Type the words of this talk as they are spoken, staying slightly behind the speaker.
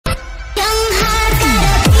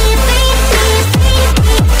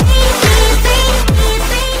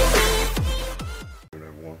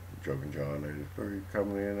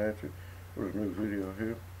with a new video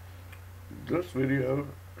here. This video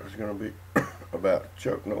is going to be about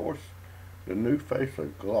Chuck Norris, the new face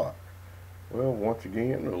of Glock. Well, once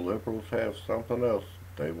again, the liberals have something else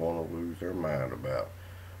they want to lose their mind about.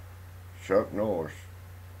 Chuck Norris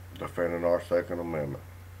defending our Second Amendment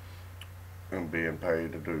and being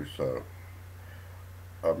paid to do so.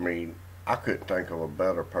 I mean, I couldn't think of a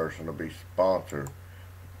better person to be sponsored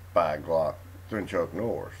by Glock than Chuck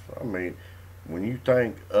Norris. I mean, when you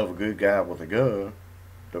think of a good guy with a gun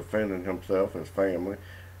defending himself, his family,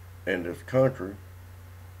 and this country,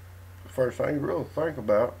 the first thing you really think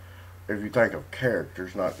about, if you think of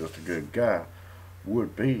characters, not just a good guy,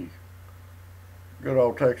 would be good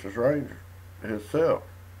old Texas Ranger himself,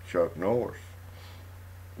 Chuck Norris.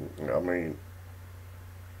 I mean,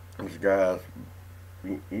 this guy's,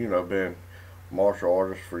 been martial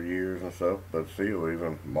artists for years and stuff, but still,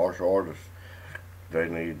 even martial artists, they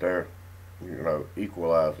need their,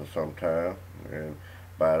 equalizer sometime. And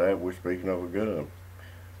by that, we're speaking of a gun.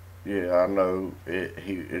 Yeah, I know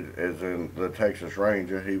as in the Texas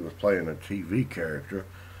Ranger, he was playing a TV character,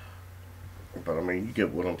 but I mean, you get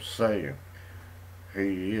what I'm saying.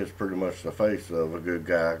 He is pretty much the face of a good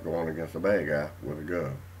guy going against a bad guy with a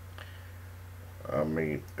gun. I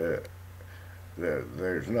mean,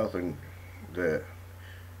 there's nothing that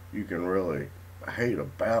you can really hate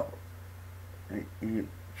about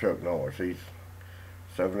Chuck Norris. He's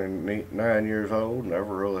 79 years old,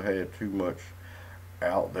 never really had too much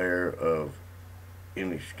out there of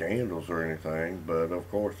any scandals or anything, but of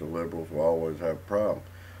course the liberals will always have a problem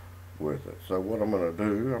with it. So what I'm going to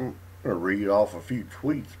do, I'm going to read off a few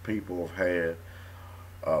tweets people have had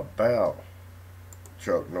about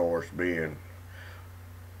Chuck Norris being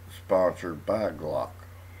sponsored by Glock.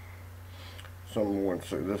 Someone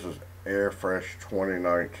said, this is Airfresh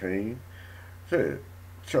 2019, said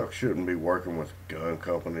Chuck shouldn't be working with gun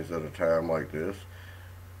companies at a time like this.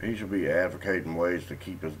 He should be advocating ways to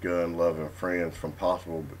keep his gun-loving friends from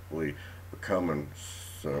possibly becoming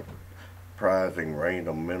surprising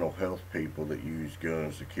random mental health people that use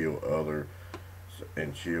guns to kill others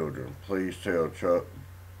and children. Please tell Chuck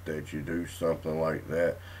that you do something like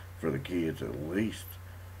that for the kids at least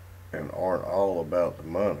and aren't all about the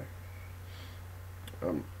money.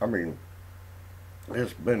 I mean,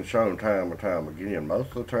 it's been shown time and time again.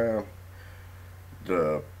 Most of the time,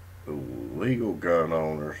 the legal gun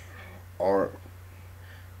owners aren't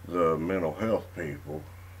the mental health people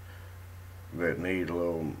that need a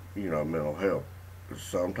little, mental help.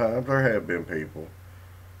 Sometimes there have been people,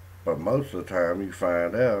 but most of the time you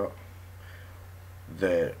find out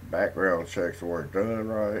that background checks weren't done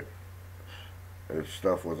right, and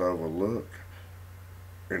stuff was overlooked,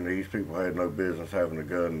 and these people had no business having a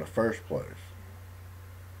gun in the first place.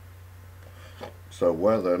 So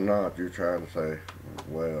whether or not you're trying to say,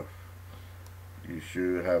 well, you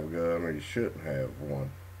should have a gun or you shouldn't have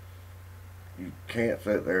one, you can't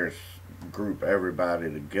sit there and group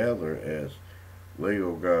everybody together as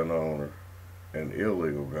legal gun owner and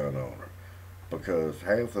illegal gun owner. Because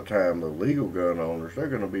half the time the legal gun owners, they're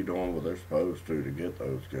going to be doing what they're supposed to get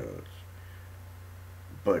those guns.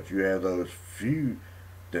 But you have those few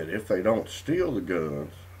that if they don't steal the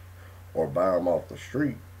guns or buy them off the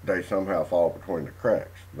street, they somehow fall between the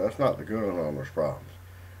cracks. That's not the gun owner's problem.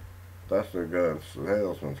 That's the gun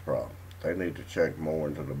salesman's problem. They need to check more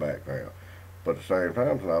into the background. But at the same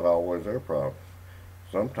time, it's not always their problem.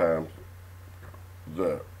 Sometimes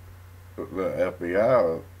the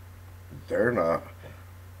FBI, they're not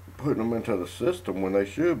putting them into the system when they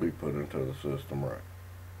should be put into the system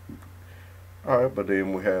right. Alright, but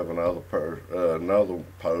then we have another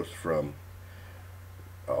post from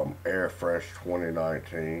Airfresh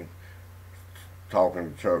 2019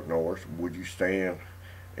 talking to Chuck Norris. Would you stand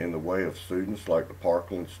in the way of students like the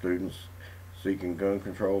Parkland students seeking gun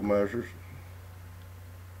control measures?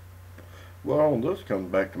 Well, this comes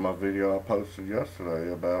back to my video I posted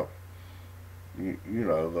yesterday about the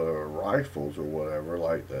rifles or whatever,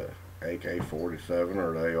 like the AK-47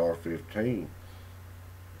 or the AR-15.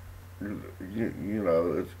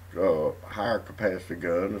 It's a higher capacity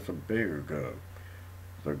gun. It's a bigger gun.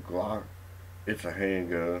 The Glock, it's a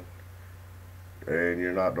handgun, and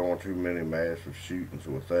you're not doing too many massive shootings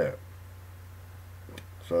with that.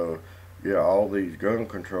 So, yeah, all these gun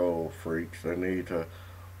control freaks, they need to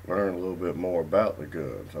learn a little bit more about the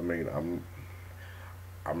guns. I mean,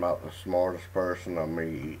 I'm not the smartest person. I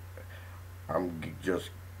mean, I'm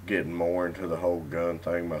just getting more into the whole gun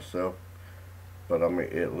thing myself. But I mean,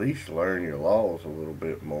 at least learn your laws a little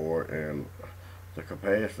bit more and the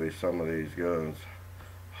capacity some of these guns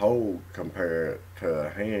hold compared to a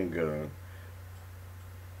handgun.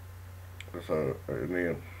 So, and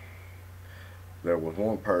then There was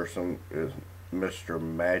one person, is Mr.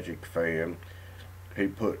 Magic Fan. He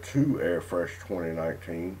put 2 Air Fresh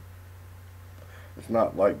 2019. It's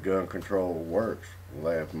not like gun control works.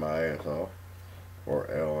 Laugh my ass off. Or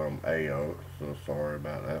LMAO. So sorry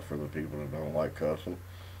about that for the people that don't like cussing.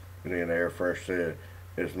 And then Air Fresh said,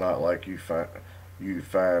 it's not like you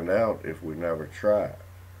find out if we never try.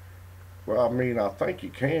 Well, I mean, I think you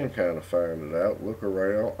can kind of find it out. Look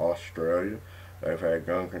around Australia. They've had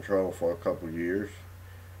gun control for a couple of years.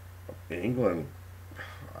 England,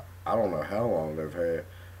 I don't know how long they've had,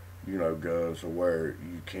 guns where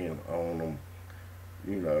you can't own them,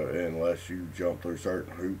 unless you jump through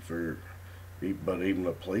certain hoops but even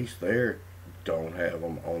the police there don't have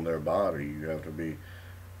them on their body. You have to be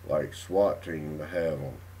like SWAT team to have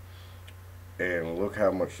them. And look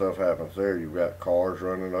how much stuff happens there. You've got cars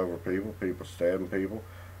running over people, people stabbing people,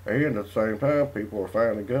 and at the same time, people are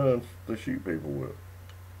finding guns to shoot people with.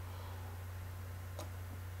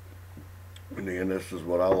 And then this is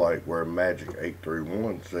what I like, where Magic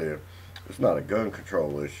 831 said, it's not a gun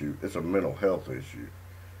control issue, it's a mental health issue.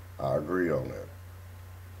 I agree on that.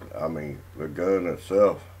 I mean, the gun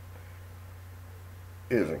itself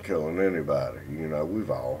isn't killing anybody.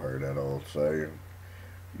 We've all heard that old saying.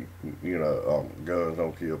 Guns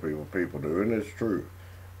don't kill people, people do, and it's true.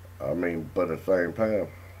 I mean, but at the same time,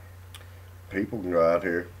 people can go out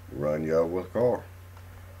here, run you over with a car,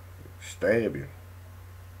 stab you,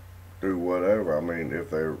 do whatever. I mean, if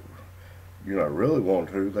they, really want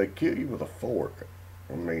to, they kill you with a fork.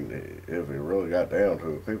 I mean, if it really got down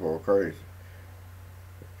to it, people are crazy.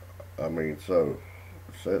 I mean, so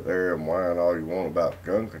sit there and whine all you want about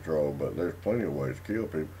gun control, but there's plenty of ways to kill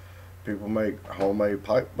people. People make homemade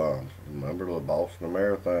pipe bombs. Remember the Boston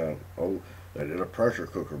Marathon? Oh, they did a pressure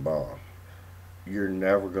cooker bomb. You're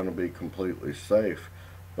never going to be completely safe,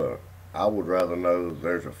 but I would rather know that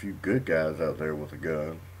there's a few good guys out there with a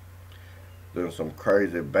gun than some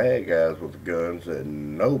crazy bad guys with guns that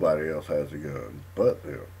nobody else has a gun but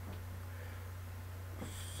them.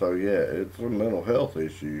 So yeah, it's a mental health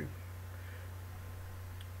issue,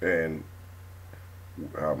 and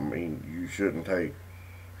I mean, you shouldn't take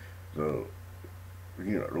the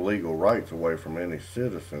legal rights away from any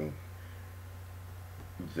citizen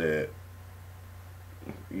that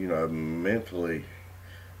mentally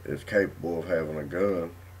is capable of having a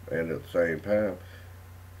gun, and at the same time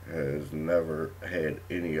has never had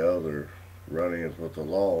any other run-ins with the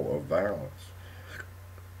law of violence.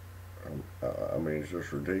 I mean, it's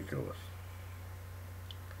just ridiculous.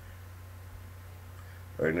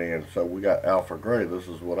 And then, so we got Alfred Gray. This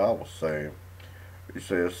is what I was saying. He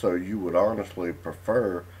says, so you would honestly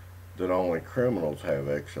prefer that only criminals have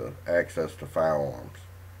access to firearms?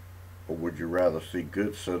 Or would you rather see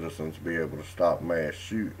good citizens be able to stop mass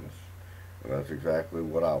shootings? And that's exactly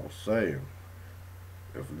what I was saying.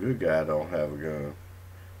 If a good guy don't have a gun,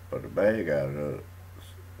 but a bad guy does,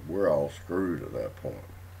 we're all screwed at that point.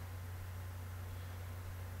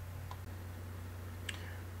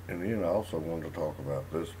 And then I also wanted to talk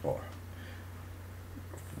about this part.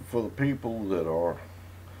 For the people that are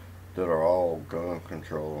all gun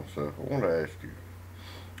control and stuff, I want to ask you,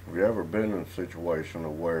 have you ever been in a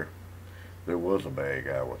situation where there was a bad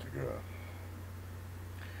guy with a gun?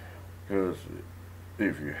 Because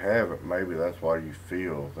if you haven't, maybe that's why you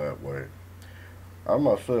feel that way. I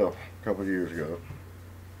myself, a couple of years ago,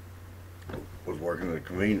 was working at a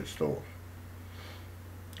convenience store.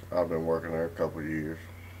 I've been working there a couple of years,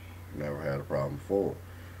 never had a problem before.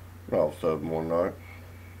 And all of a sudden one night,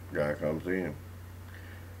 guy comes in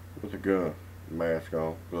with a gun, mask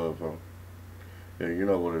on, gloves on. Yeah, you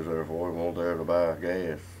know what he's there for. He wants there to buy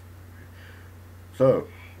gas. So,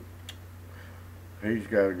 he's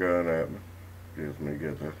got a gun at me. Gives me to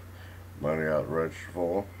get the money out of the register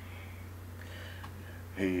for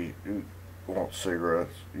him. He wants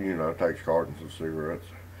cigarettes, takes cartons of cigarettes.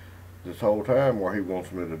 This whole time while he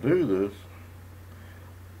wants me to do this,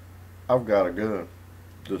 I've got a gun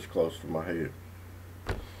this close to my head.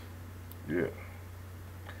 Yeah.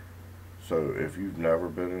 So if you've never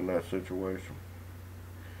been in that situation,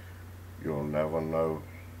 you'll never know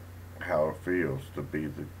how it feels to be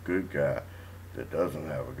the good guy that doesn't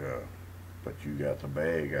have a gun, but you got the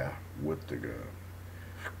bad guy with the gun.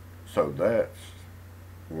 So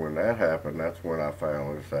when that happened, that's when I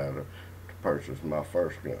finally decided to purchase my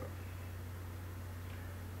first gun.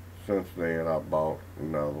 Since then, I bought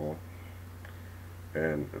another one,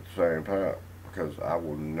 and at the same time, because I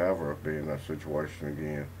will never be in that situation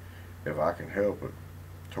again if I can help it,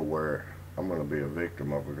 to where I'm going to be a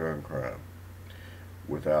victim of a gun crime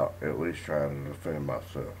without at least trying to defend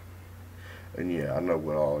myself. And yeah, I know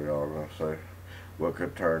what all y'all are going to say. Well, it could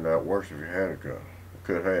have turned out worse if you had a gun. It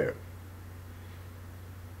could have.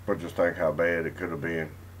 But just think how bad it could have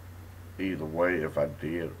been either way if I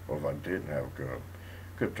did or if I didn't have a gun.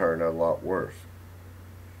 Could have turned out a lot worse.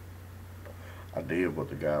 I did what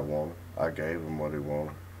the guy wanted. I gave him what he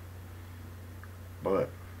wanted. But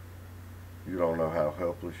you don't know how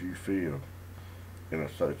helpless you feel in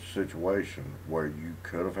such a situation where you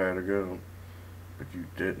could have had a gun, but you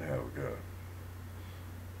didn't have a gun.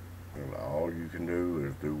 And all you can do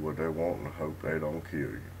is do what they want and hope they don't kill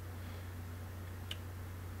you.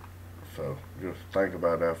 So just think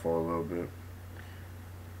about that for a little bit.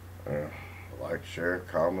 Like, share,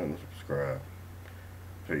 comment, and subscribe.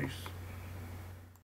 Peace.